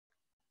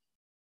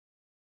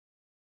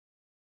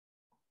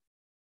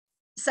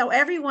So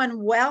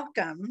everyone,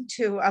 welcome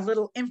to a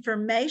little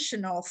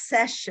informational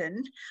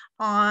session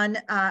on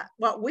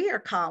what we are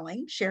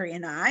calling, Scherrie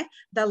and I,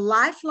 the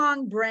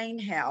Lifelong Brain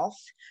Health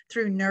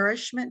Through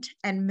Nourishment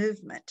and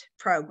Movement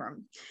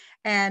program.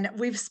 And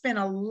we've spent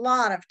a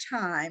lot of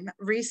time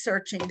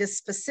researching this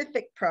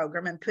specific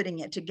program and putting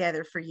it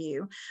together for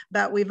you.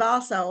 But we've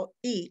also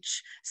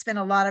each spent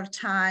a lot of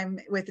time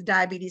with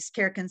Diabetes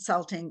Care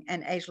Consulting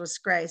and Ageless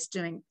Grace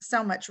doing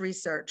so much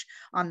research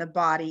on the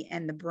body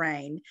and the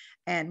brain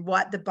and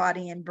what the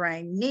body and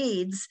brain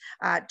needs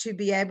to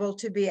be able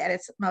to be at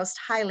its most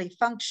highly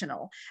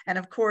functional. And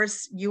of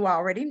course, you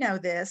already know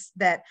this,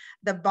 that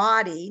the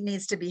body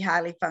needs to be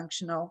highly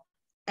functional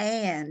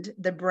and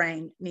the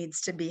brain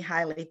needs to be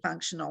highly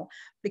functional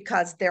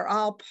because they're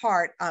all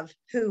part of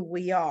who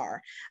we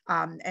are.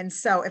 And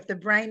so if the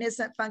brain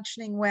isn't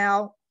functioning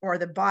well or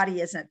the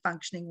body isn't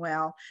functioning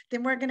well,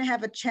 then we're going to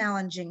have a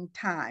challenging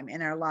time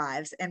in our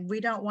lives. And we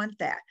don't want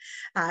that.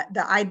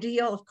 The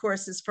ideal, of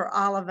course, is for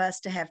all of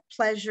us to have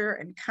pleasure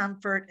and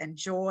comfort and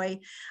joy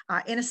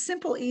in a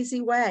simple,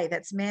 easy way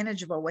that's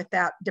manageable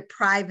without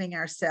depriving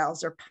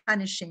ourselves or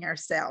punishing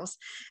ourselves.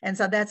 And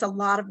so that's a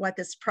lot of what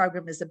this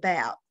program is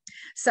about.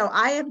 So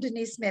I am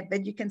Denise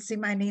Medved. You can see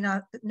my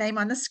name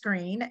on the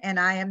screen, and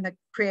I am the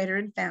creator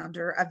and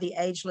founder of the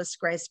Ageless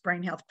Grace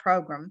Brain Health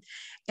Program.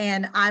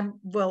 And I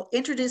will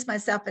introduce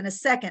myself in a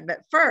second,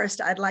 but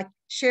first I'd like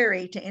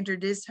Scherrie to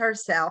introduce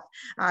herself,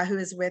 who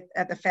is with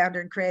the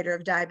founder and creator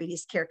of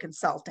Diabetes Care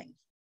Consulting.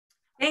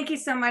 Thank you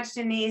so much,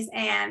 Denise,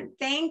 and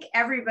thank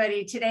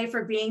everybody today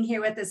for being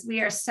here with us.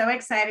 We are so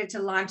excited to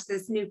launch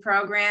this new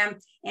program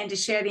and to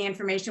share the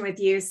information with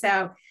you.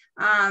 So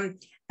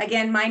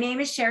again, my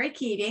name is Scherrie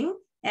Keating,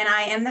 and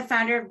I am the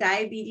founder of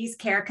Diabetes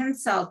Care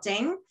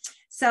Consulting.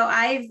 So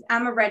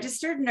I'm a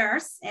registered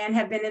nurse and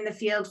have been in the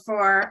field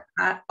for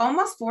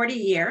almost 40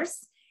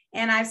 years.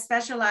 And I've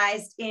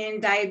specialized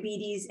in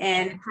diabetes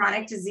and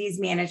chronic disease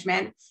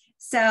management.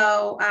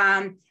 So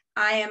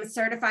I am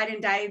certified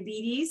in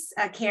diabetes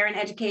care and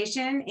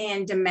education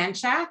and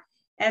dementia,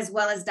 as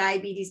well as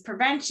diabetes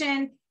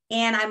prevention.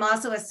 And I'm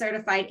also a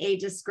certified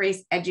Ageless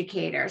Grace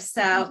educator.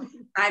 So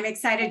I'm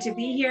excited to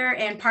be here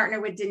and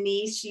partner with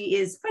Denise. She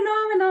is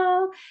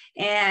phenomenal.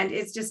 And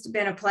it's just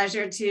been a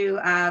pleasure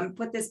to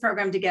put this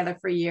program together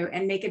for you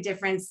and make a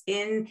difference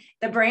in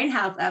the brain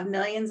health of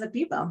millions of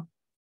people.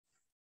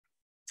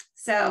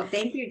 So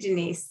thank you,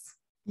 Denise.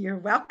 You're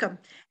welcome.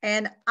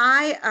 And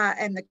I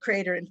am the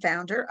creator and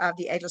founder of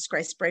the Ageless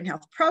Grace Brain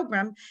Health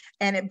Program.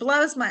 And it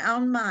blows my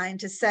own mind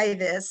to say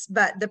this,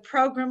 but the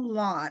program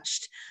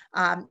launched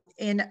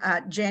in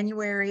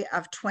January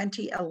of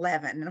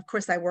 2011. And of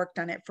course, I worked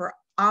on it for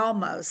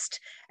almost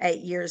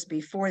 8 years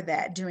before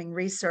that, doing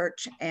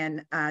research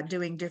and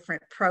doing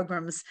different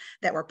programs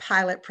that were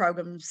pilot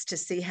programs to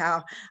see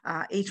how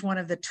each one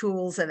of the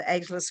tools of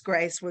Ageless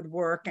Grace would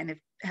work and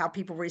how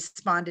people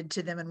responded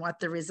to them and what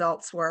the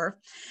results were.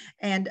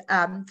 And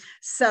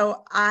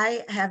so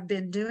I have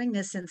been doing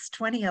this since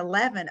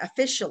 2011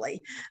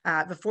 officially.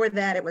 Before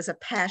that, it was a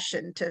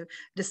passion to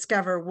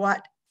discover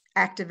what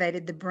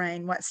activated the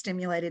brain, what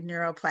stimulated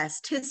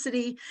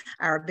neuroplasticity,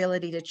 our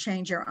ability to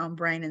change our own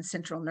brain and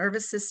central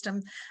nervous system,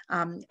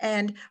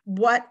 and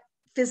what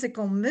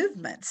physical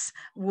movements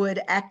would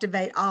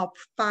activate all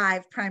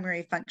 5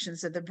 primary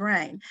functions of the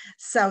brain.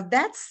 So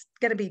that's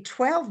going to be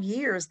 12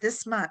 years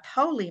this month.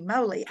 Holy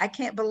moly, I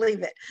can't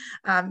believe it.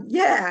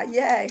 Yeah,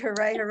 yay,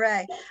 hooray,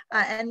 hooray.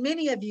 And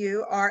many of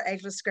you are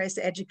Ageless Grace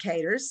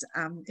educators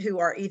who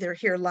are either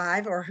here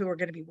live or who are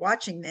going to be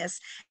watching this.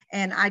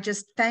 And I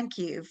just thank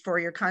you for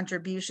your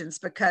contributions,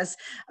 because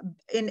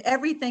in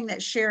everything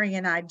that Scherrie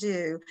and I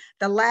do,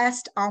 the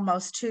last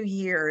almost 2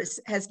 years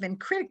has been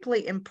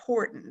critically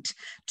important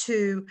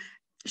to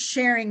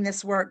sharing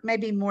this work,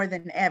 maybe more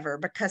than ever,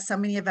 because so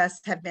many of us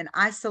have been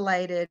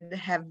isolated,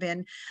 have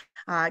been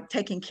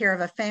taking care of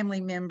a family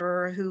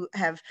member, who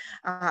have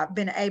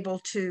been able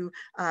to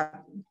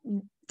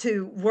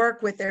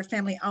work with their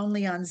family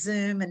only on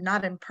Zoom and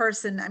not in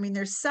person. I mean,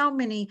 there's so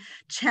many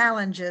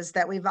challenges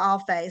that we've all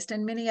faced,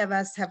 and many of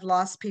us have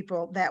lost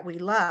people that we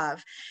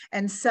love.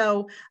 And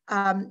so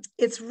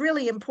it's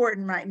really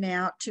important right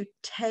now to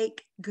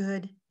take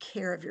good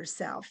care of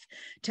yourself,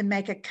 to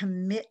make a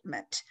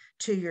commitment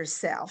to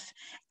yourself.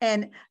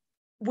 And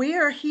we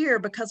are here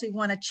because we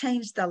want to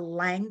change the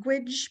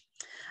language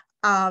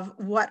of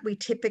what we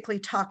typically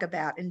talk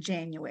about in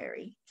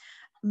January.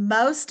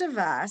 Most of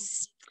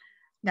us,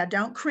 now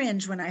don't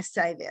cringe when I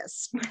say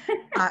this,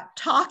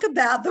 talk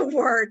about the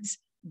words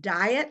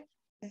diet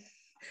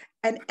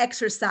and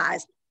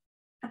exercise.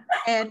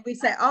 And we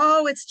say,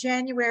 oh, it's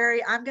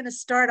January, I'm going to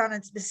start on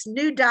this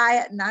new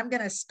diet, and I'm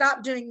going to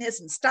stop doing this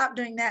and stop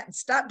doing that and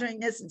stop doing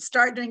this and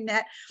start doing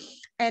that.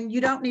 And you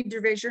don't need to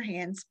raise your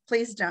hands,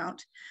 please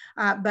don't.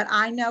 But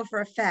I know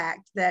for a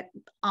fact that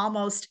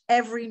almost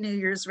every New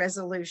Year's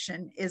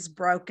resolution is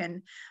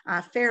broken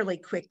fairly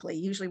quickly,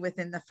 usually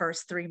within the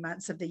first 3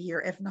 months of the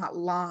year, if not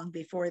long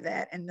before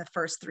that, in the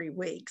first 3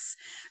 weeks.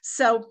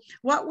 So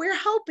what we're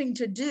hoping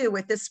to do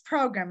with this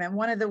program, and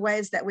one of the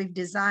ways that we've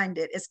designed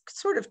it, is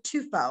sort of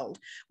twofold. twofold.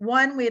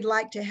 One, we'd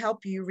like to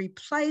help you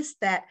replace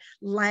that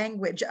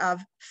language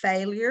of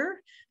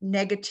failure,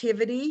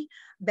 negativity,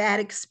 bad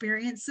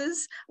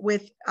experiences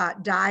with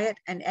diet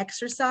and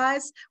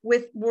exercise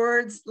with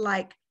words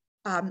like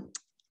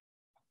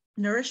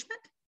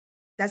nourishment.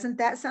 Doesn't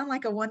that sound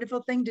like a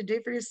wonderful thing to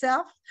do for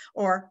yourself?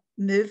 Or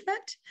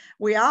movement.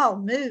 We all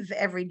move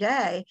every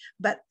day,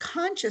 but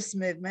conscious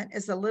movement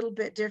is a little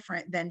bit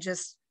different than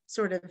just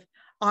sort of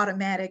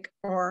automatic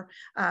or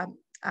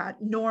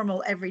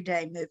normal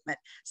everyday movement.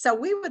 So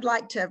we would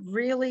like to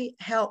really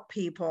help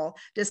people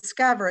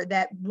discover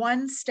that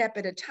one step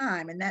at a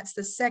time, and that's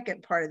the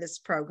second part of this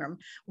program,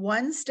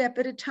 one step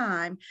at a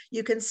time,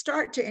 you can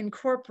start to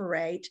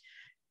incorporate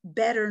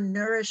better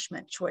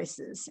nourishment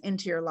choices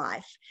into your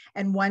life.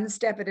 And one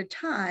step at a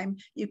time,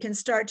 you can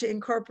start to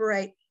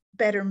incorporate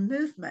better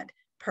movement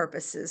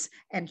purposes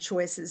and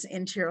choices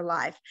into your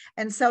life.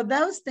 And so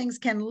those things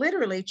can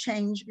literally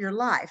change your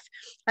life.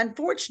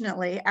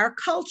 Unfortunately, our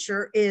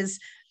culture is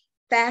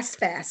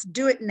fast,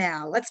 do it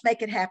now. Let's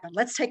make it happen.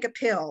 Let's take a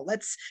pill.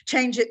 Let's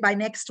change it by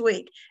next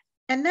week.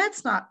 And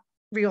that's not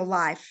real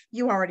life.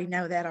 You already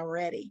know that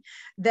already.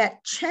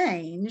 That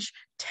change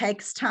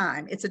takes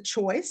time. It's a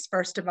choice,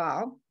 first of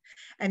all.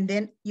 And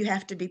then you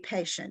have to be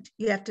patient.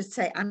 You have to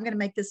say, I'm going to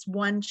make this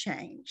one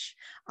change.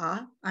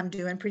 I'm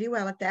doing pretty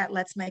well at that.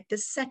 Let's make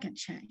this second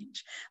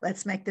change.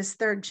 Let's make this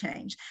third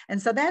change. And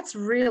so that's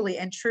really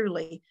and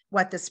truly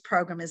what this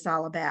program is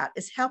all about,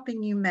 is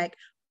helping you make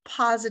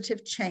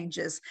positive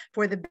changes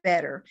for the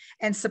better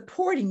and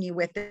supporting you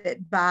with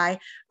it by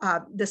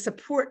the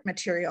support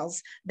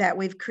materials that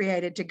we've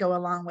created to go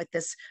along with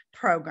this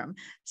program.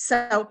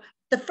 So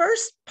the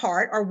first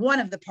part, or one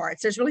of the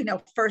parts, there's really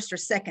no first or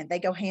second, they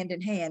go hand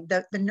in hand,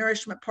 the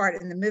nourishment part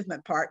and the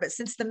movement part. But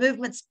since the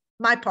movement's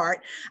my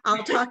part,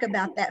 I'll talk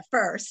about that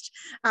first.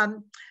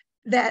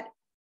 That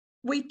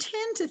we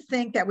tend to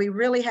think that we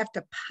really have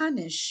to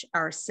punish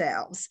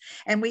ourselves.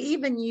 And we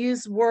even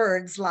use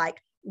words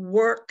like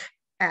work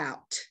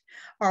out,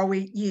 or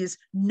we use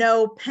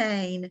no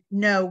pain,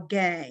 no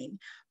gain,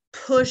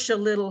 push a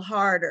little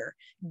harder,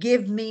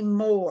 give me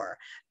more.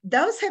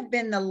 Those have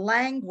been the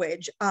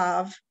language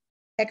of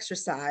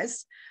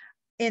exercise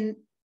in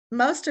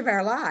most of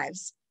our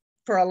lives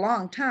for a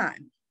long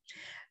time.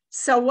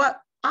 So what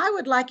I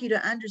would like you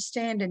to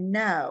understand and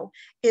know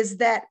is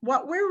that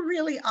what we're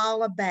really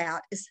all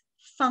about is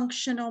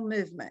functional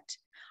movement.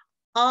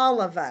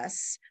 All of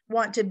us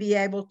want to be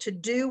able to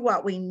do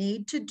what we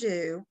need to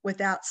do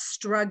without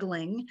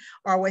struggling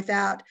or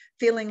without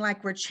feeling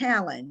like we're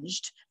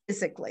challenged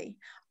physically.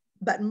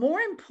 But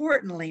more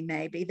importantly,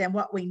 maybe than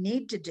what we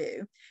need to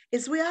do,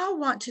 is we all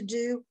want to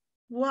do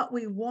what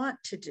we want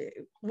to do,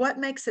 what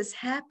makes us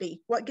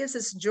happy, what gives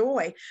us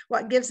joy,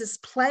 what gives us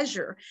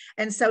pleasure.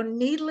 And so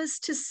needless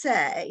to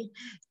say,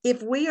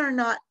 if we are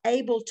not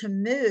able to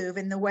move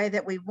in the way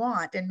that we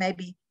want, and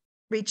maybe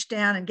reach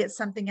down and get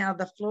something out of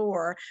the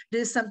floor,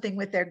 do something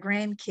with their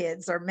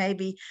grandkids, or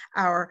maybe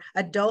our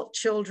adult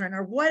children,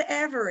 or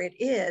whatever it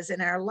is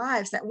in our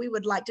lives that we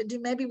would like to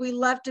do. Maybe we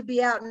love to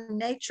be out in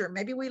nature.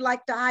 Maybe we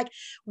like to hike.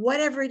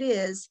 Whatever it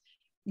is,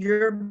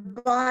 your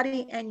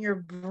body and your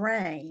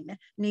brain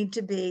need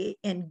to be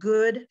in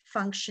good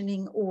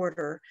functioning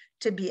order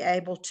to be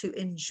able to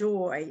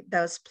enjoy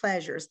those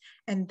pleasures.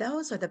 And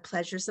those are the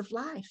pleasures of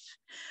life.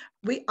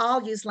 We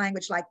all use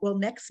language like, well,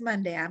 next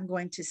Monday, I'm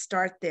going to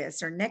start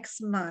this, or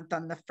next month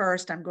on the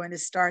 1st, I'm going to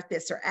start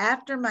this, or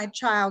after my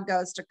child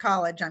goes to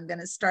college, I'm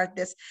going to start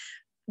this.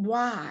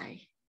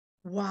 Why?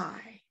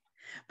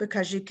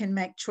 Because you can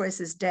make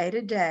choices day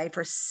to day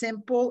for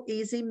simple,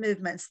 easy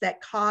movements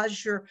that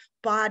cause your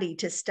body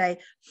to stay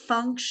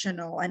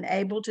functional and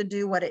able to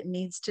do what it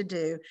needs to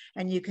do.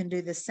 And you can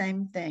do the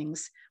same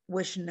things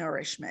with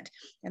nourishment.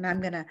 And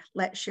I'm going to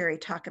let Scherrie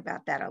talk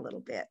about that a little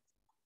bit.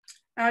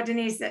 Oh,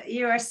 Denise,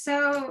 you are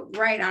so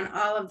right on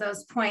all of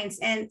those points.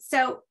 And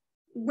so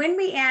when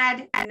we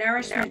add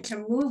nourishment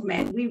to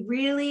movement, we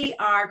really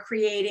are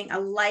creating a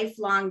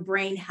lifelong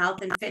brain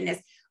health and fitness.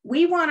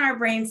 We want our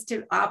brains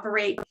to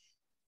operate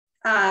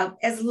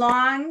as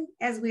long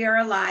as we are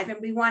alive, and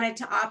we want it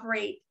to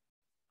operate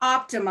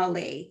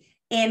optimally,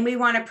 and we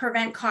want to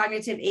prevent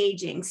cognitive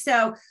aging.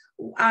 So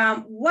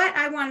what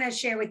I want to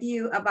share with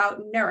you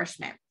about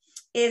nourishment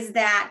is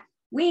that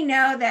we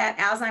know that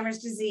Alzheimer's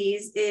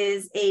disease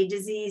is a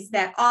disease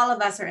that all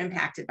of us are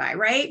impacted by,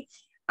 right?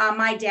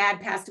 My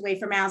dad passed away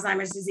from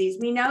Alzheimer's disease.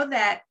 We know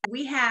that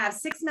we have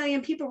 6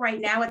 million people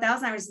right now with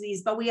Alzheimer's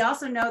disease, but we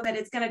also know that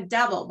it's going to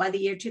double by the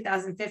year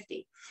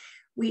 2050.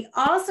 We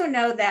also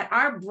know that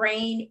our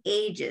brain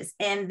ages,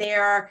 and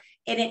it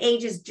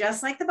ages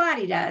just like the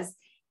body does.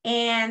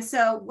 And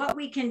so what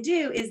we can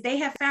do is, they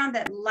have found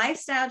that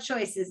lifestyle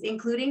choices,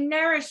 including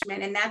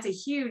nourishment, and that's a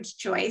huge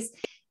choice,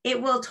 it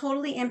will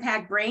totally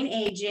impact brain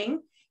aging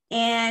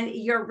and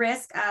your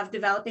risk of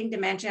developing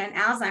dementia and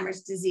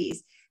Alzheimer's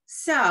disease.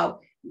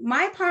 So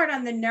my part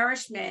on the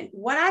nourishment,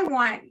 what I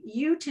want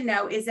you to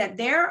know is that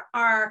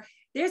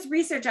there's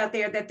research out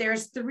there that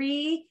there's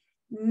 3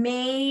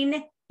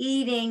 main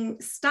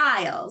eating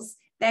styles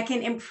that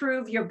can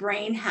improve your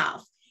brain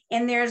health.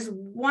 And there's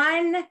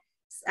one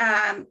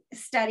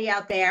study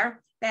out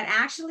there that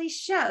actually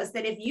shows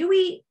that if you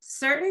eat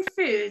certain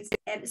foods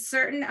at a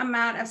certain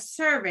amount of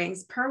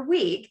servings per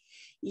week,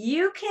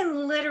 you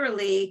can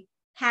literally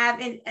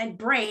have a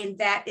brain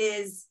that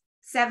is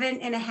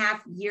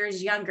 7.5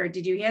 years younger.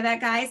 Did you hear that,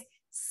 guys?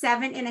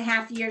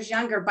 7.5 years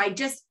younger by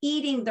just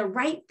eating the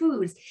right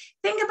foods.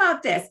 Think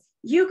about this.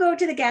 You go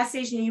to the gas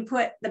station, you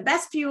put the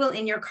best fuel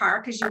in your car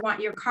because you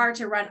want your car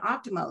to run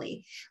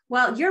optimally.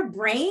 Well, your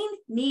brain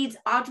needs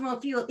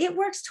optimal fuel. It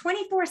works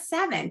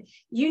 24/7.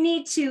 You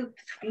need to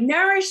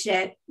nourish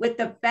it with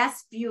the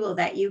best fuel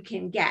that you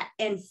can get.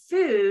 And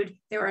food,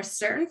 there are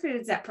certain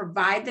foods that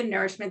provide the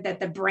nourishment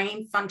that the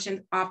brain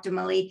functions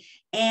optimally,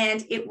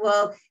 and it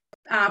will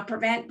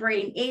prevent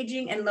brain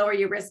aging and lower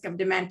your risk of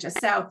dementia.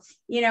 So,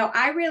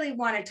 I really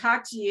want to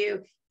talk to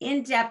you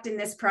in depth in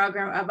this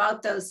program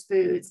about those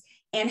foods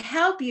and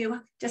help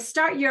you to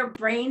start your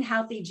brain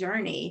healthy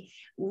journey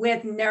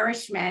with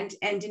nourishment.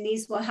 And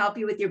Denise will help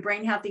you with your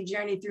brain healthy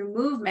journey through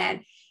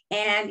movement.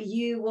 And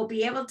you will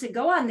be able to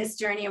go on this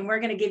journey. And we're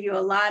going to give you a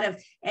lot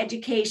of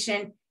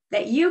education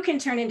that you can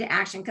turn into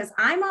action, because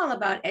I'm all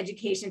about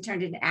education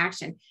turned into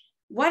action.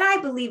 What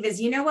I believe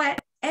is,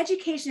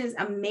 education is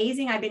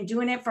amazing. I've been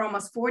doing it for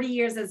almost 40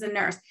 years as a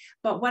nurse.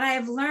 But what I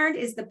have learned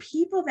is the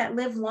people that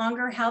live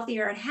longer,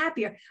 healthier, and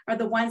happier are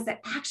the ones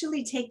that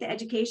actually take the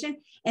education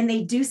and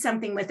they do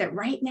something with it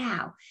right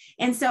now.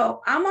 And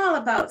so I'm all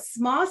about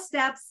small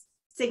steps,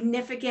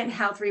 significant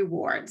health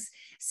rewards.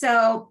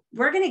 So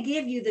we're going to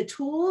give you the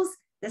tools,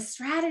 the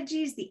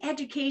strategies, the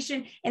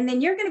education, and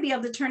then you're going to be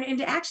able to turn it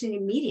into action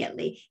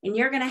immediately. And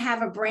you're going to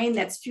have a brain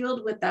that's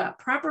fueled with the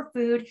proper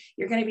food.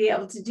 You're going to be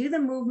able to do the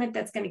movement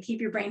that's going to keep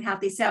your brain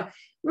healthy. So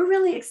we're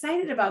really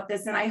excited about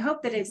this. And I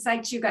hope that it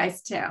excites you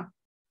guys too.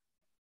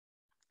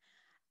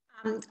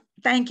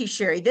 Thank you,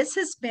 Scherrie. This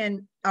has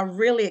been a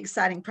really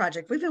exciting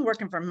project. We've been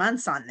working for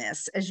months on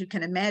this, as you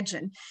can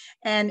imagine.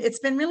 And it's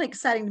been really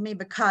exciting to me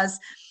because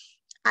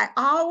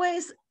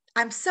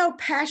I'm so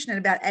passionate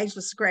about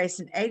ageless grace,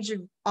 and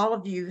all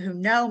of you who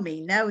know me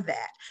know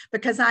that,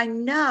 because I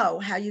know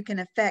how you can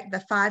affect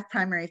the 5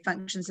 primary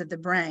functions of the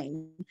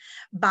brain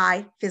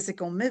by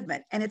physical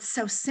movement. And it's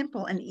so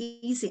simple and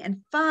easy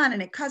and fun,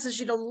 and it causes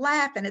you to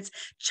laugh, and it's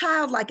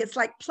childlike. It's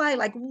like play.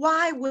 Like,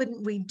 why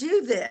wouldn't we do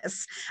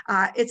this?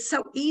 It's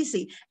so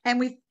easy. And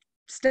we've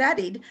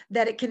studied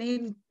that it can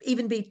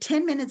even be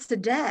 10 minutes a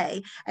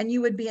day, and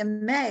you would be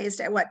amazed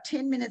at what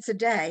 10 minutes a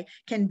day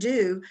can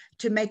do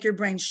to make your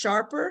brain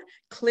sharper,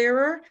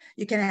 clearer.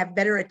 You can have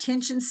better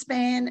attention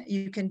span,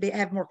 you can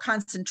have more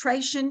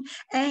concentration,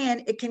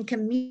 and it can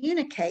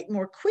communicate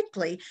more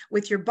quickly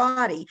with your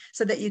body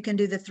so that you can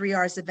do the 3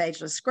 R's of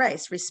ageless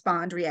grace: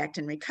 respond, react,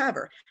 and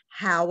recover.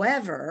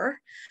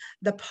 However,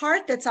 the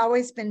part that's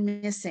always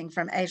been missing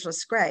from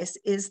ageless grace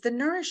is the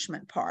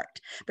nourishment part,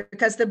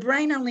 because the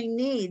brain only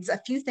needs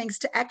a few things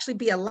to actually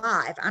be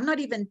alive. I'm not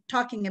even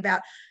talking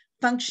about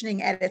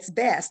functioning at its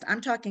best.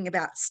 I'm talking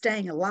about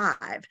staying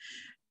alive.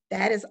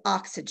 That is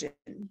oxygen,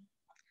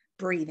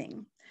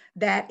 breathing.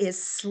 That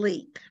is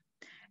sleep.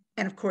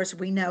 And of course,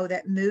 we know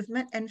that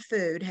movement and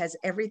food has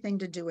everything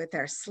to do with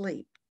our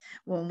sleep.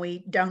 When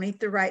we don't eat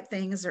the right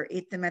things or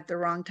eat them at the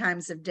wrong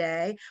times of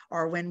day,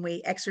 or when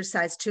we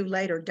exercise too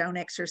late or don't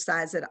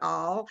exercise at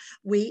all,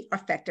 we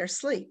affect our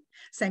sleep.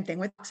 Same thing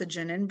with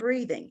oxygen and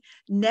breathing.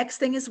 Next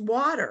thing is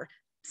water.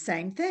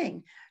 Same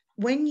thing.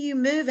 When you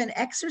move and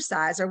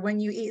exercise, or when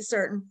you eat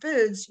certain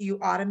foods, you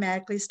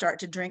automatically start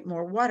to drink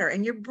more water,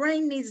 and your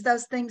brain needs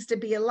those things to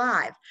be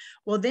alive.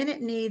 Well, then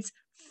it needs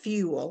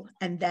fuel,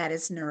 and that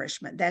is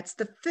nourishment. That's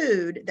the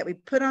food that we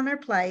put on our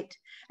plate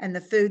and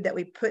the food that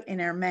we put in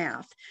our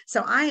mouth.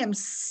 So I am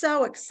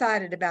so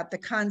excited about the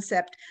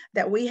concept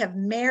that we have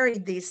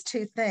married these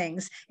two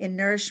things in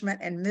nourishment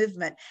and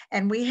movement.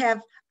 And we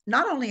have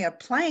not only a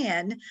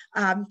plan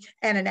and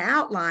an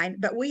outline,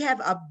 but we have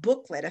a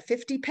booklet, a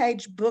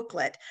 50-page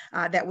booklet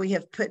that we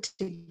have put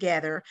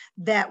together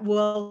that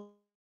will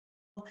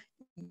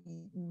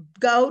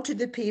go to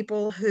the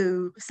people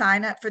who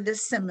sign up for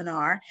this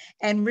seminar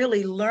and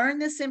really learn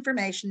this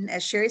information.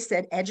 As Scherrie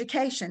said,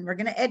 education. We're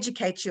going to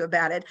educate you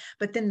about it,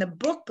 but then the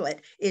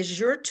booklet is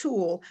your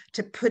tool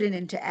to put it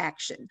into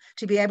action,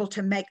 to be able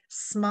to make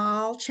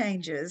small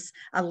changes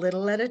a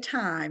little at a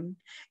time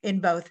in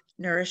both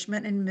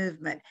nourishment and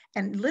movement,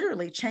 and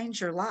literally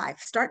change your life.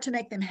 Start to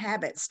make them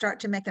habits, start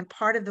to make them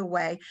part of the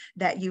way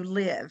that you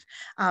live.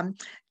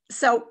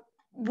 So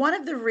one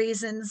of the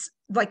reasons,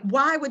 like,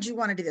 why would you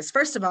want to do this?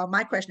 First of all,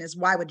 my question is,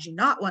 why would you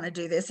not want to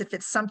do this if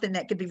it's something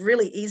that could be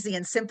really easy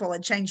and simple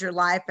and change your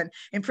life and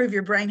improve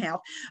your brain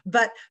health?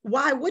 But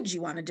why would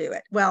you want to do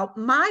it? Well,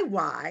 my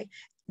why,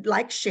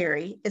 like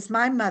Scherrie, is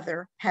my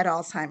mother had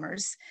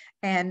Alzheimer's,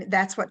 and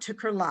that's what took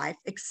her life,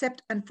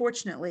 except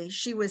unfortunately,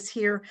 she was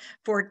here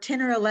for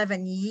 10 or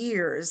 11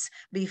 years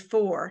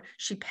before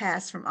she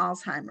passed from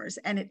Alzheimer's.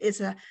 And it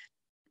is a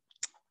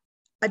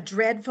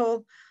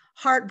dreadful,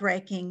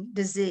 heartbreaking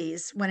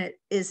disease when it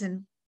is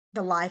in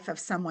the life of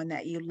someone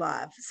that you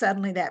love.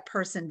 Suddenly that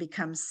person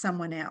becomes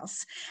someone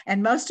else.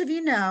 And most of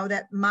you know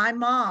that my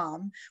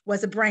mom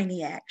was a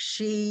brainiac.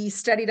 She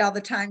studied all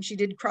the time. She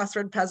did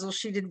crossword puzzles.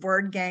 She did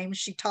word games.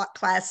 She taught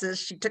classes.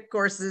 She took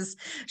courses.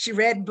 She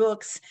read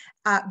books,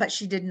 but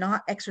she did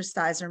not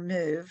exercise or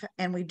move.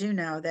 And we do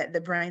know that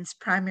the brain's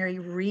primary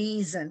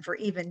reason for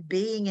even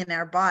being in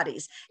our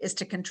bodies is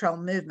to control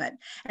movement.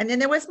 And then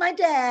there was my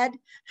dad,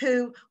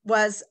 who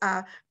was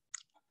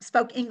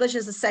spoke English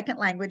as a second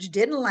language,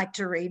 didn't like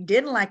to read,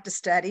 didn't like to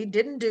study,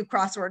 didn't do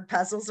crossword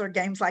puzzles or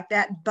games like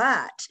that,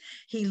 but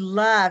he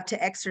loved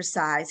to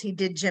exercise. He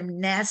did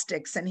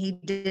gymnastics and he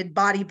did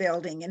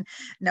bodybuilding, and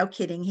no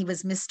kidding, he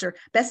was Mr.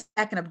 Best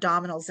Back in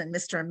Abdominals and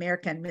Mr.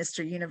 America and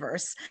Mr.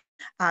 Universe.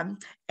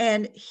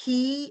 And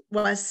he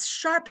was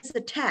sharp as a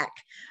tack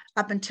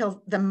up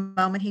until the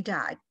moment he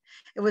died.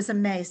 It was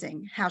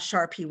amazing how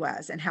sharp he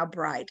was and how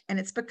bright. And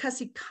it's because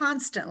he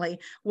constantly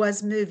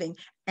was moving.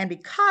 And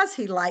because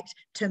he liked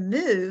to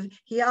move,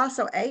 he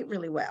also ate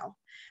really well.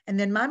 And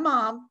then my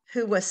mom,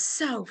 who was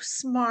so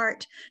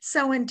smart,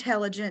 so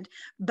intelligent,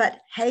 but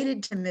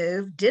hated to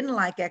move, didn't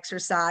like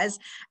exercise,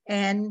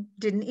 and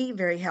didn't eat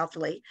very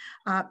healthily,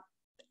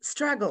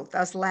 struggled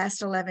those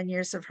last 11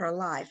 years of her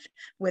life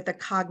with a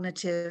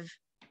cognitive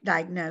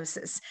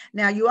diagnosis.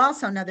 Now, you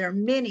also know there are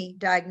many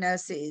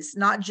diagnoses,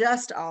 not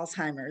just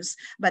Alzheimer's,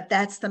 but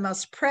that's the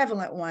most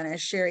prevalent one,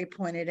 as Scherrie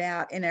pointed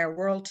out, in our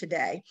world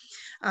today.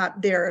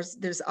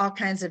 There's all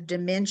kinds of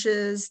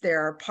dementias.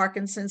 There are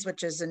Parkinson's,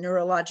 which is a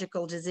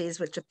neurological disease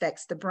which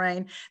affects the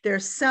brain. There are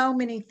so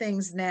many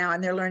things now,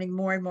 and they're learning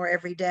more and more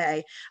every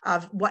day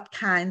of what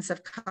kinds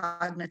of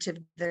cognitive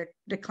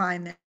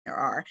decline there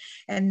are.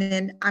 And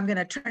then I'm going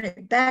to turn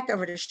it back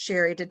over to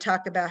Scherrie to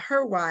talk about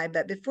her why.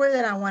 But before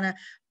that, I want to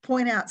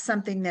point out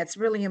something that's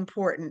really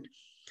important.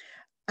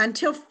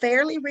 Until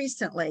fairly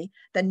recently,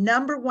 the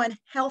number one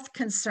health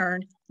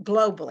concern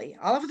globally,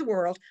 all over the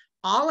world,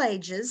 all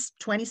ages,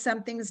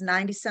 20-somethings,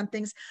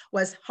 90-somethings,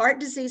 was heart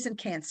disease and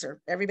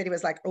cancer. Everybody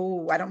was like,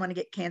 oh, I don't want to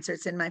get cancer.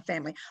 It's in my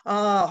family.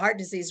 Oh, heart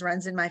disease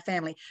runs in my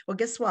family. Well,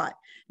 guess what?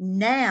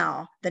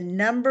 Now, the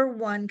number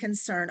one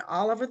concern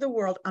all over the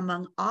world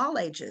among all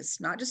ages,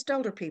 not just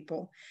older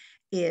people,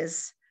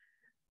 is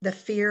the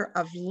fear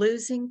of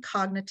losing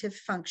cognitive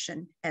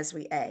function as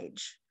we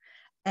age.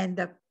 And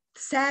the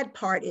sad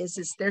part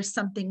is there's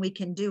something we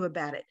can do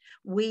about it.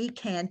 We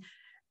can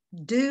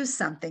do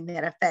something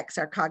that affects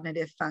our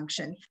cognitive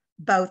function,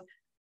 both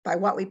by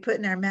what we put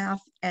in our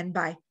mouth and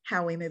by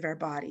how we move our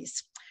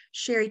bodies.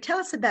 Scherrie, tell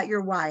us about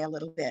your why a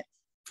little bit.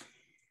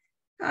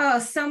 Oh,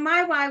 so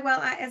my why, well,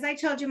 as I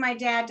told you, my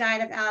dad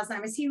died of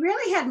Alzheimer's. He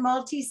really had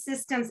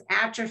multi-systems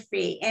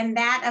atrophy, and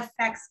that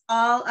affects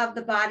all of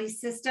the body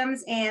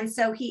systems. And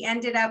so he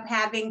ended up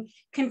having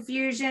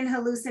confusion,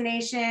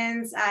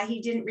 hallucinations. He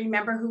didn't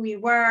remember who we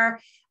were.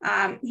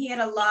 He had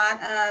a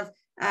lot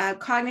of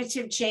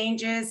cognitive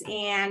changes,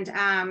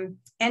 and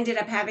ended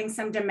up having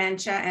some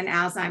dementia and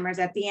Alzheimer's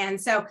at the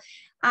end. So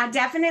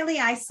definitely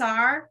I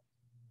saw.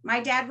 My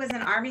dad was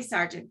an Army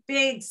sergeant,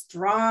 big,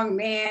 strong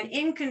man,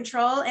 in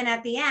control. And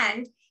at the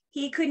end,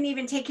 he couldn't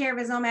even take care of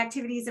his own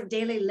activities of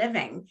daily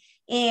living.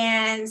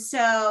 And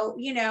so,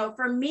 you know,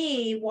 for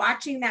me,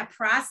 watching that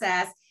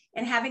process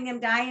and having him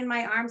die in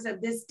my arms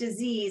of this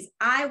disease,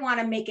 I want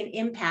to make an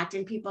impact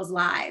in people's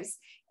lives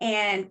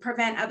and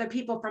prevent other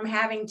people from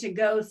having to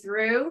go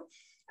through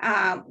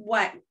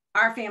what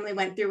our family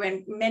went through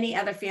and many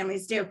other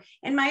families do.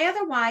 And my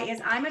other why is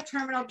I'm a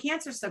terminal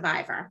cancer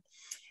survivor.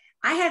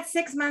 I had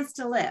 6 months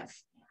to live.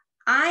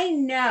 I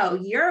know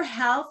your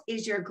health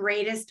is your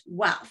greatest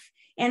wealth.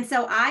 And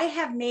so I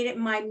have made it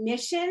my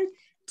mission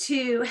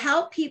to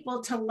help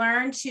people to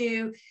learn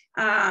to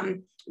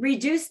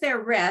reduce their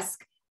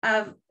risk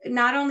of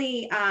not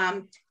only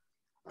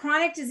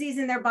chronic disease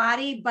in their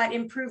body, but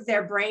improve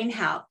their brain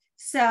health.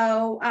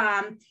 So,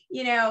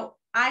 you know,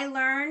 I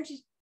learned,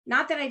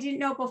 not that I didn't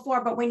know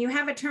before, but when you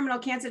have a terminal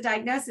cancer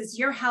diagnosis,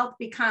 your health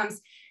becomes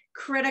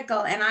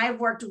critical. And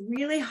I've worked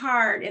really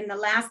hard in the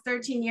last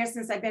 13 years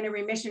since I've been in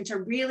remission to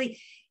really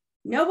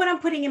know what I'm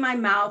putting in my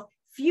mouth,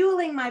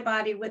 fueling my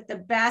body with the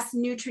best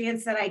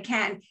nutrients that I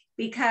can,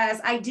 because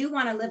I do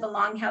want to live a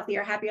long,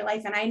 healthier, happier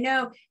life. And I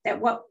know that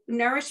what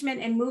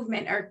nourishment and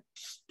movement are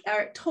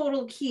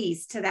total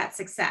keys to that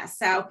success.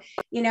 So,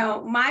 you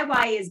know, my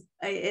why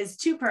is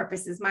two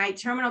purposes: my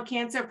terminal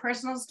cancer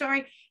personal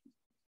story,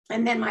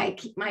 and then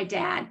my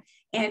dad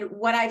and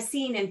what I've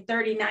seen in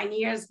 39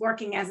 years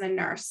working as a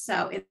nurse.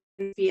 So in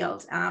the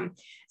field.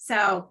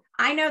 So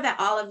I know that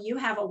all of you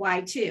have a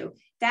why too.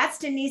 That's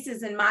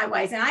Denise's and my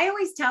whys. And I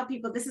always tell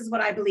people, this is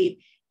what I believe.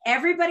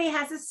 Everybody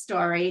has a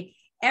story.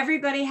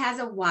 Everybody has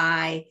a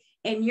why,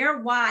 and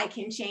your why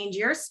can change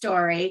your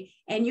story,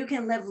 and you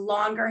can live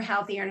longer,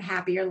 healthier, and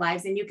happier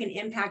lives, and you can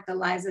impact the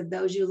lives of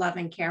those you love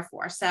and care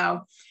for.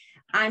 So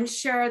I'm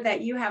sure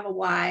that you have a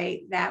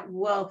why that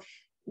will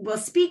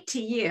speak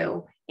to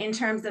you in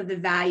terms of the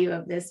value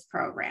of this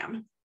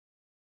program.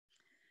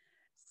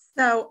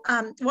 So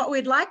what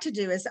we'd like to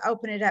do is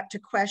open it up to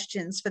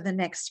questions for the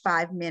next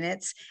 5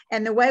 minutes.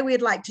 And the way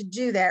we'd like to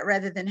do that,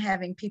 rather than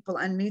having people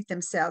unmute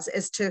themselves,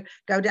 is to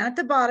go down at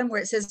the bottom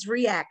where it says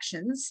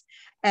reactions,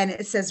 and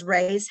it says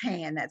raise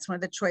hand. That's one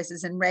of the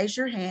choices, and raise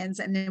your hands,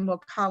 and then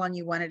we'll call on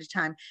you one at a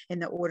time in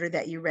the order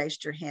that you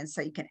raised your hand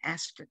so you can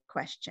ask your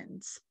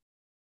questions.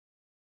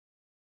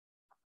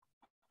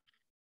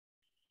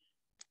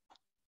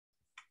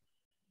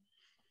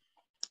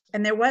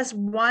 And there was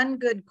one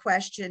good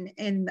question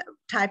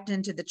typed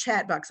into the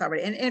chat box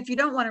already. And if you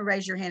don't want to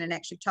raise your hand and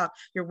actually talk,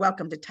 you're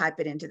welcome to type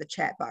it into the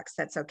chat box.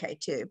 That's okay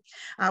too.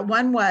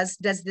 One was,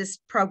 does this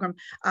program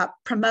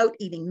promote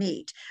eating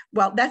meat?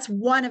 Well, that's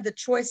one of the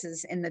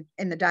choices in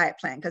the diet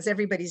plan, because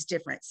everybody's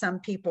different.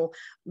 Some people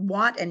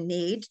want and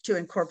need to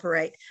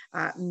incorporate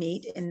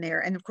meat in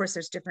there. And of course,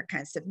 there's different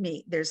kinds of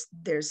meat. There's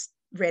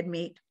red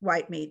meat,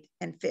 white meat,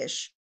 and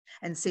fish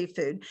and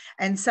seafood.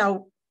 And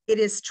so it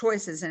is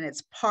choices, and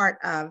it's part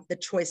of the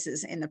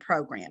choices in the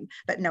program,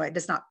 but no, it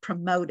does not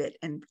promote it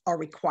or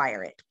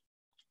require it.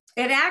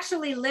 It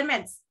actually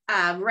limits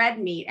red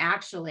meat,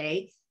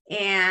 actually,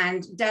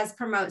 and does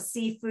promote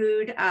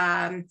seafood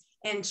and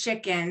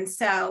chicken.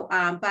 So,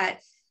 but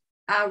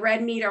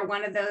red meat are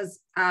one of those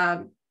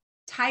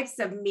types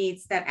of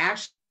meats that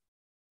actually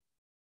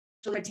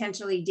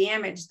potentially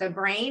damage the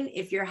brain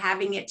if you're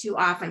having it too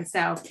often.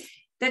 So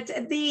that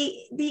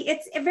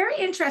it's very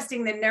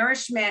interesting. The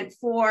nourishment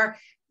for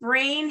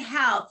brain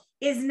health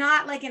is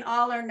not like an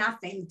all or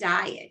nothing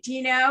diet.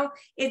 You know,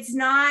 it's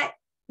not,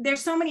 there's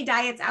so many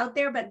diets out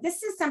there, but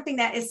this is something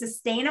that is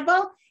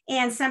sustainable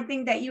and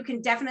something that you can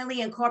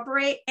definitely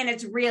incorporate, and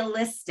it's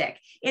realistic.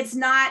 It's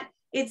not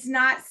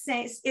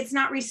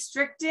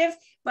restrictive,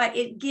 but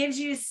it gives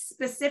you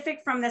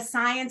specific from the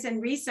science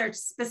and research,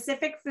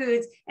 specific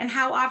foods and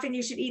how often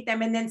you should eat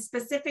them, and then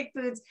specific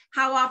foods,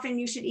 how often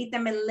you should eat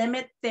them, and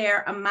limit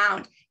their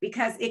amount,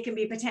 because it can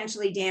be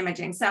potentially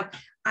damaging. So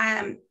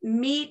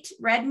meat,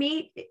 red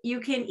meat,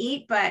 you can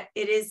eat, but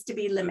it is to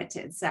be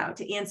limited. So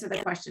to answer the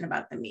question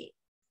about the meat.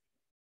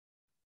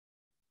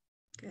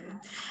 Good.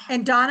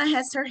 And Donna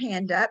has her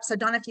hand up. So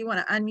Donna, if you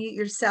want to unmute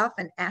yourself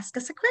and ask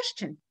us a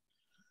question.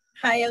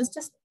 Hi, I was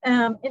just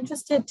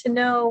interested to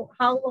know,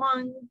 how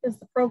long does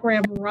the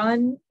program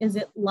run? Is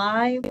it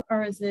live,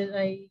 or is it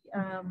a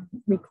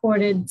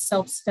recorded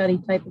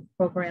self-study type of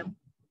program?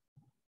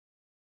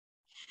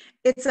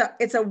 It's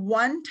a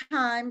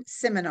one-time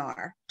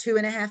seminar,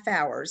 2.5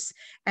 hours.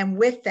 And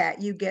with that,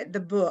 you get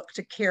the book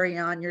to carry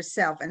on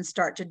yourself and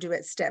start to do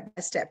it step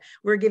by step.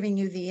 We're giving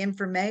you the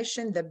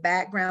information, the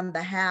background,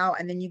 the how,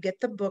 and then you get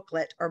the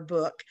booklet or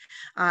book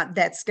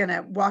that's going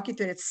to walk you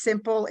through it. It's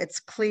simple, it's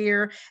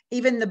clear.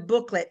 Even the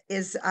booklet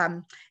is,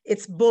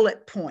 it's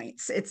bullet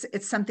points.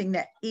 It's something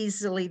that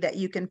easily that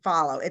you can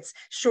follow. It's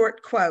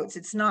short quotes.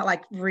 It's not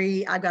like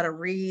I've got to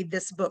read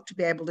this book to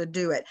be able to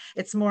do it.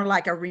 It's more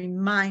like a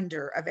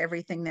reminder of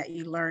everything that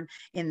you learn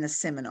in the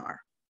seminar.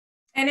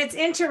 And it's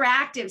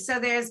interactive. So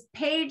there's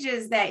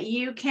pages that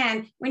you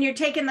can, when you're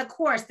taking the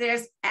course,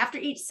 there's, after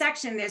each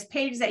section, there's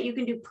pages that you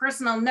can do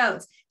personal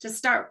notes to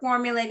start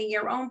formulating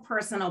your own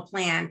personal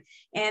plan.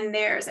 And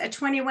there's a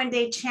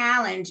 21-day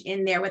challenge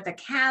in there with a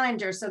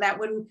calendar, so that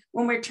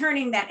when we're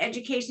turning that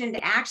education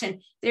into action,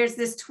 there's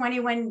this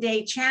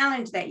 21-day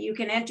challenge that you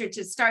can enter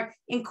to start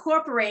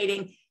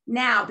incorporating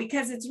now,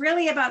 because it's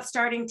really about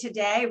starting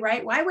today,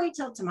 right? Why wait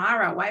till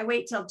tomorrow? Why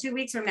wait till 2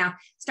 weeks from now?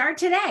 Start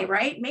today,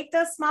 right? Make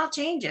those small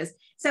changes.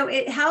 So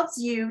it helps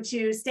you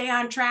to stay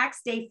on track,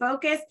 stay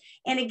focused,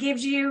 and it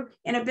gives you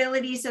an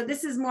ability. So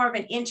this is more of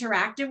an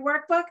interactive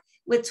workbook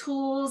with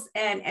tools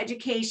and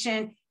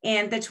education,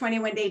 and the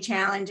 21-day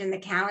challenge and the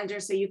calendar,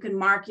 so you can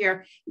mark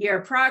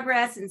your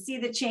progress and see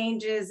the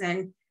changes.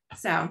 And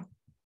so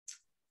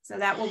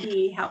that will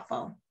be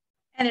helpful.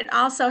 And it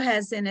also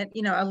has in it,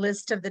 you know, a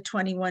list of the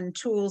 21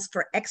 tools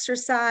for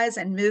exercise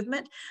and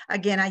movement.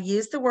 Again, I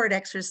use the word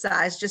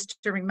exercise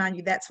just to remind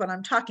you that's what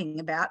I'm talking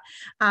about.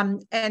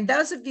 And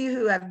those of you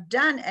who have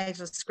done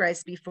Ageless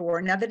Grace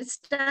before know that it's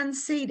done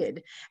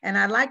seated. And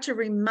I'd like to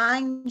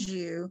remind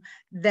you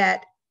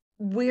that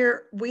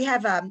we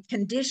have a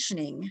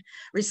conditioning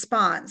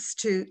response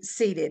to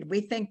seated.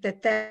 We think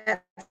that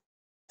that's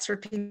for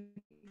people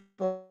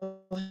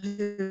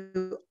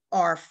who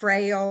are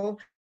frail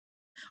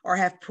or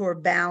have poor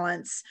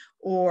balance,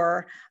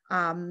 or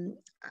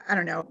I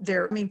don't know,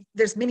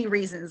 there's many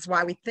reasons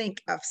why we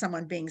think of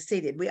someone being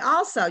seated. We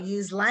also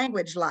use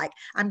language like,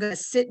 I'm going to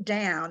sit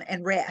down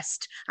and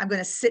rest. I'm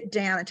going to sit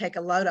down and take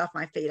a load off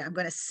my feet. I'm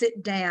going to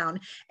sit down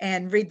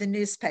and read the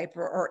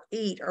newspaper or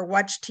eat or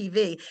watch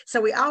TV.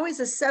 So we always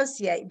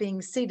associate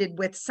being seated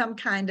with some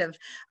kind of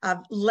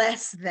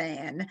less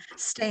than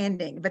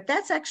standing, but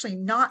that's actually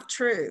not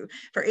true.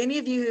 For any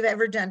of you who've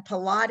ever done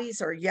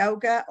Pilates or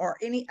yoga or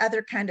any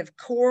other kind of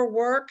core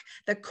work,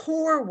 the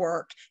core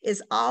work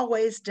is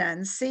always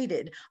done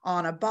seated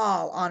on a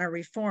ball, on a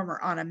reformer,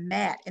 on a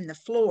mat, in the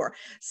floor.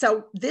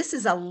 So this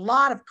is a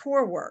lot of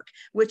core work,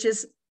 which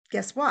is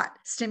guess what?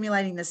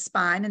 Stimulating the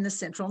spine and the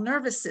central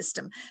nervous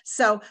system.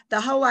 So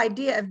the whole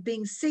idea of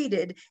being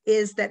seated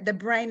is that the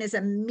brain is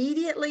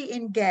immediately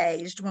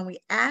engaged when we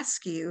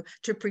ask you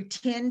to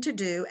pretend to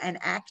do and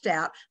act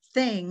out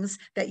things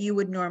that you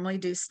would normally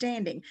do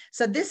standing.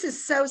 So this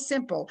is so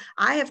simple.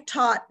 I have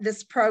taught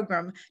this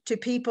program to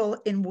people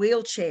in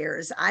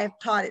wheelchairs. I've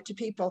taught it to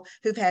people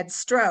who've had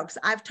strokes.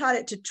 I've taught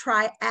it to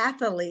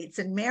triathletes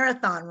and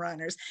marathon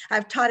runners.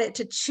 I've taught it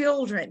to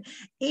children.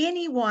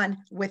 Anyone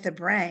with a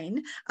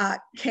brain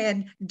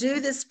can do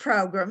this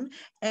program,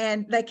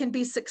 and they can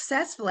be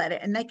successful at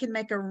it, and they can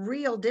make a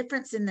real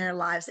difference in their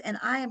lives. And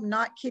I am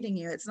not kidding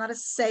you. It's not a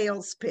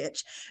sales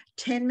pitch.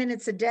 10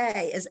 minutes a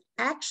day is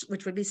actually,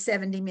 which would be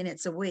 70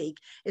 minutes a week,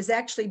 is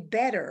actually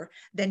better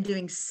than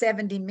doing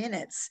 70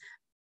 minutes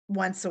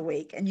once a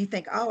week. And you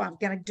think, oh, I'm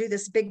going to do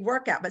this big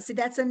workout. But see,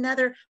 that's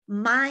another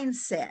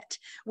mindset.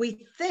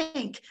 We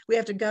think we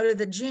have to go to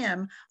the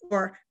gym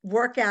or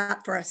work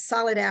out for a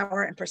solid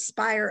hour and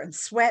perspire and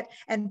sweat.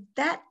 And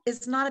that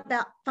is not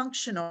about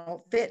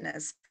functional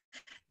fitness.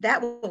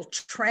 That will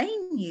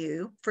train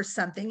you for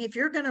something. If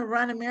you're going to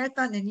run a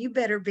marathon, then you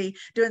better be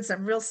doing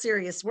some real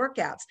serious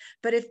workouts.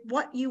 But if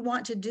what you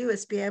want to do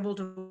is be able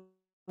to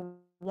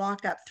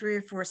walk up 3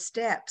 or 4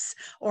 steps,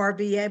 or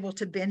be able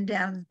to bend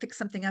down and pick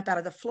something up out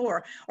of the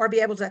floor, or be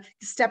able to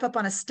step up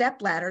on a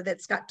step ladder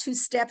that's got 2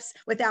 steps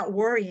without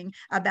worrying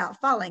about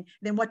falling,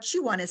 then what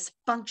you want is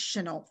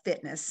functional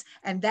fitness.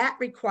 And that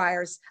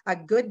requires a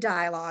good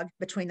dialogue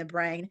between the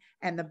brain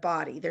and the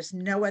body. There's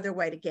no other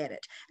way to get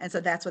it. And so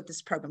that's what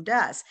this program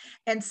does.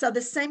 And so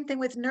the same thing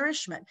with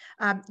nourishment.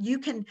 You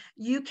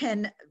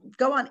can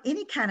go on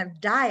any kind of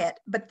diet,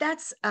 but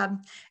that's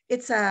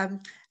it's a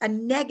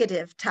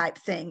negative type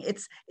thing.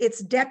 It's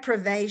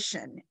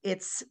deprivation.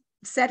 It's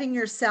setting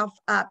yourself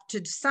up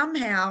to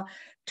somehow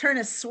turn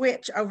a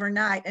switch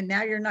overnight, and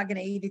now you're not going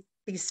to eat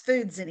these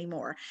foods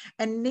anymore.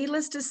 And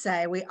needless to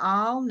say, we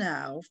all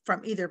know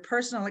from either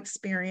personal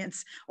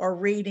experience or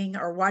reading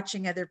or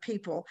watching other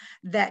people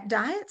that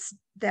diets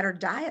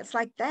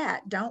like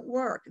that don't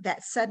work,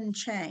 that sudden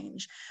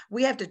change.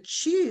 We have to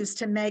choose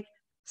to make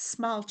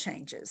small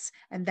changes,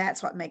 and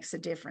that's what makes a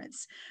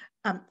difference.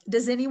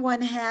 Does anyone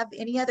have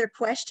any other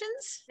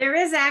questions? There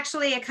is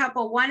actually a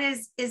couple. One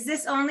is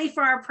this only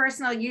for our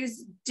personal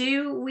use?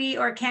 Do we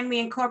or can we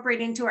incorporate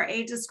into our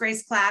Ageless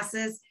Grace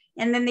classes?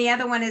 And then the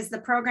other one, is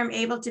the program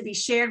able to be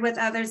shared with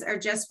others or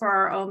just for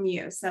our own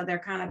use? So they're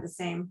kind of the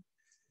same.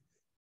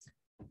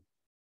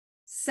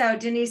 So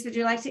Denise, would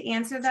you like to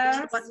answer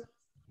those?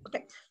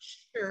 Okay,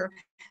 sure.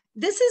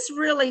 This is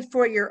really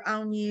for your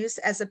own use,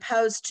 as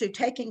opposed to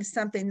taking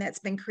something that's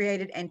been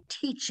created and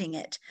teaching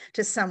it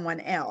to someone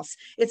else.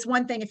 It's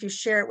one thing if you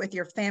share it with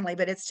your family,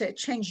 but it's to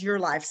change your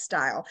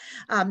lifestyle.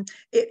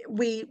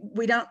 We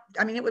don't,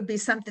 I mean, it would be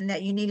something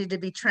that you needed to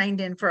be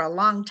trained in for a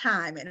long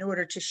time in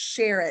order to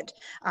share it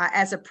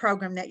as a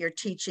program that you're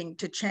teaching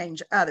to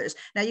change others.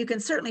 Now, you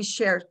can certainly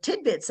share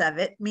tidbits of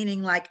it,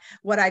 meaning like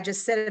what I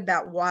just said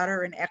about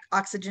water and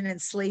oxygen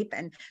and sleep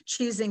and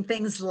choosing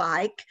things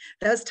like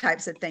those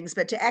types of things,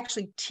 but to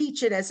actually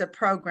teach it as a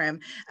program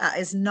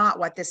is not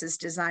what this is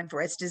designed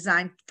for. It's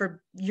designed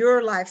for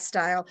your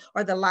lifestyle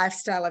or the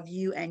lifestyle of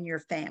you and your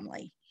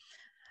family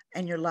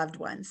and your loved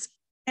ones.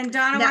 And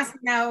Donna wants to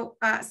know,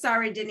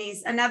 sorry,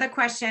 Denise, another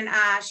question.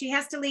 She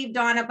has to leave,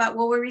 Donna, but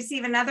will we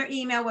receive another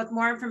email with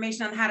more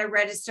information on how to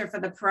register for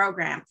the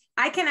program?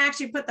 I can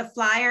actually put the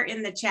flyer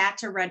in the chat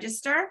to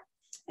register,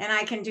 and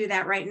I can do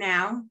that right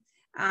now.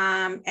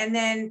 And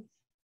then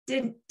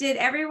is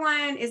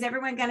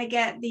everyone going to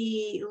get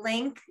the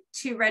link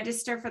to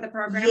register for the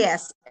program?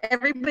 Yes,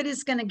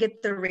 everybody's going to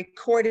get the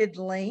recorded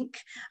link.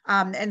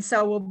 And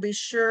so we'll be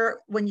sure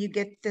when you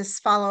get this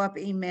follow-up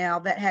email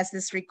that has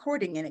this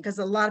recording in it, because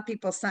a lot of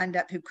people signed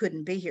up who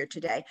couldn't be here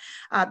today.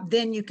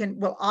 Then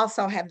we'll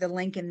also have the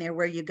link in there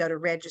where you go to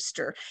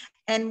register.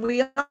 And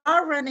we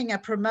are running a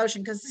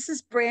promotion because this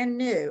is brand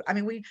new. I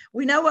mean,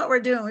 we know what we're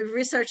doing. We've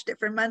researched it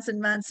for months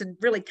and months and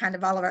really kind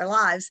of all of our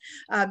lives,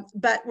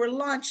 but we're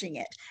launching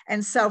it.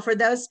 And so for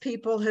those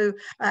people who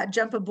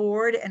jump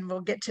aboard and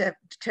will get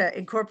to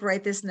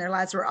incorporate this in their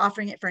lives, we're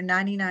offering it for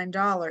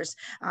 $99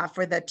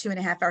 for the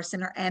 2.5-hour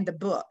seminar and the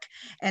book.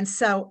 And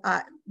so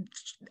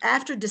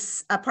after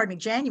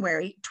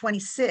January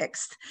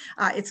 26th,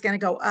 it's going to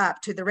go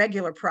up to the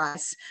regular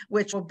price,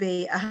 which will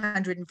be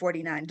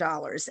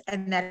 $149.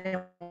 And that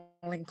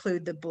will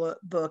include the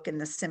book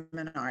and the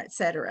seminar, et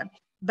cetera.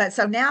 But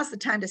so now's the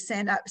time to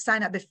sign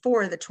up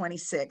before the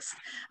 26th.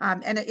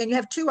 And you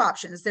have 2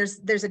 options.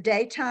 There's a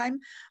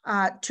daytime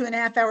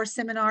 2.5-hour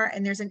seminar,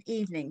 and there's an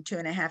evening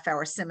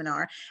 2.5-hour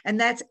seminar. And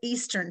that's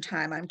Eastern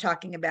time I'm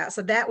talking about.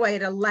 So that way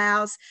it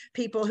allows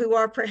people who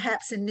are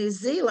perhaps in New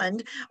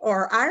Zealand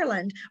or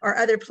Ireland or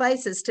other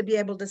places to be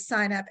able to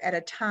sign up at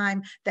a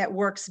time that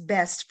works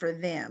best for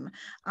them.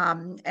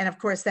 And of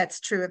course, that's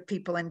true of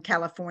people in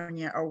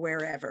California or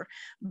wherever.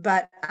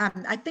 But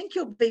I think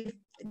you'll be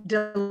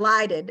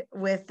delighted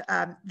with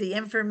the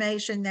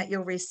information that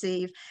you'll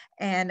receive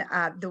and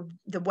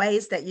the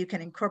ways that you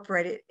can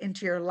incorporate it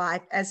into your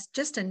life as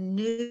just a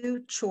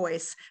new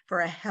choice for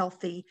a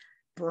healthy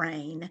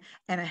brain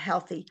and a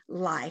healthy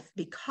life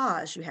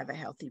because you have a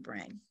healthy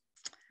brain.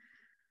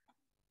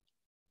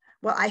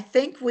 Well, I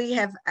think we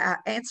have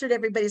answered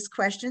everybody's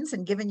questions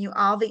and given you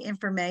all the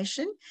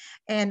information.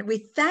 And we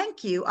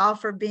thank you all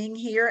for being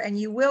here. And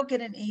you will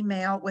get an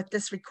email with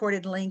this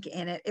recorded link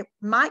in it. It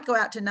might go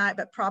out tonight,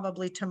 but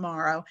probably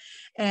tomorrow.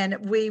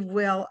 And we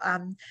will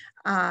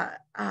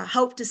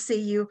hope to see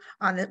you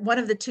on one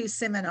of the 2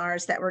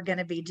 seminars that we're going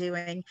to be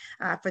doing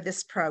for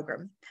this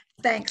program.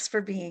 Thanks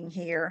for being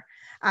here.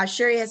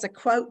 Scherrie has a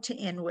quote to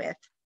end with.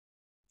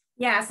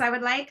 Yes, I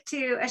would like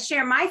to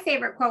share my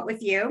favorite quote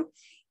with you.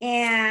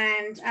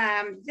 And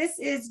this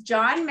is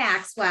John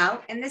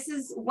Maxwell, and this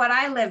is what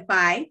I live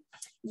by.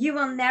 You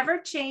will never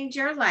change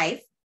your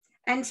life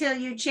until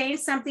you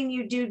change something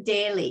you do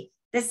daily.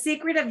 The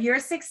secret of your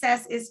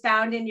success is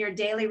found in your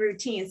daily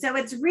routine. So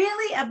it's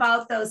really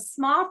about those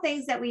small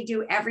things that we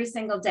do every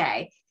single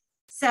day.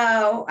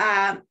 So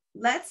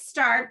let's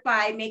start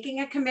by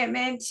making a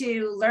commitment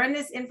to learn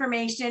this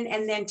information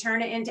and then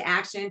turn it into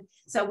action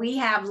so we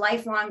have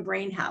lifelong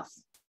brain health.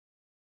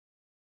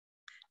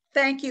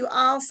 Thank you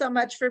all so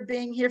much for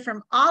being here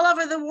from all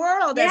over the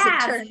world, as it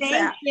turns out.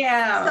 Thank you.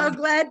 So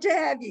glad to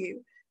have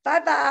you.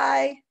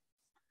 Bye-bye.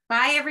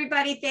 Bye,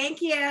 everybody.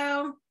 Thank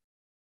you.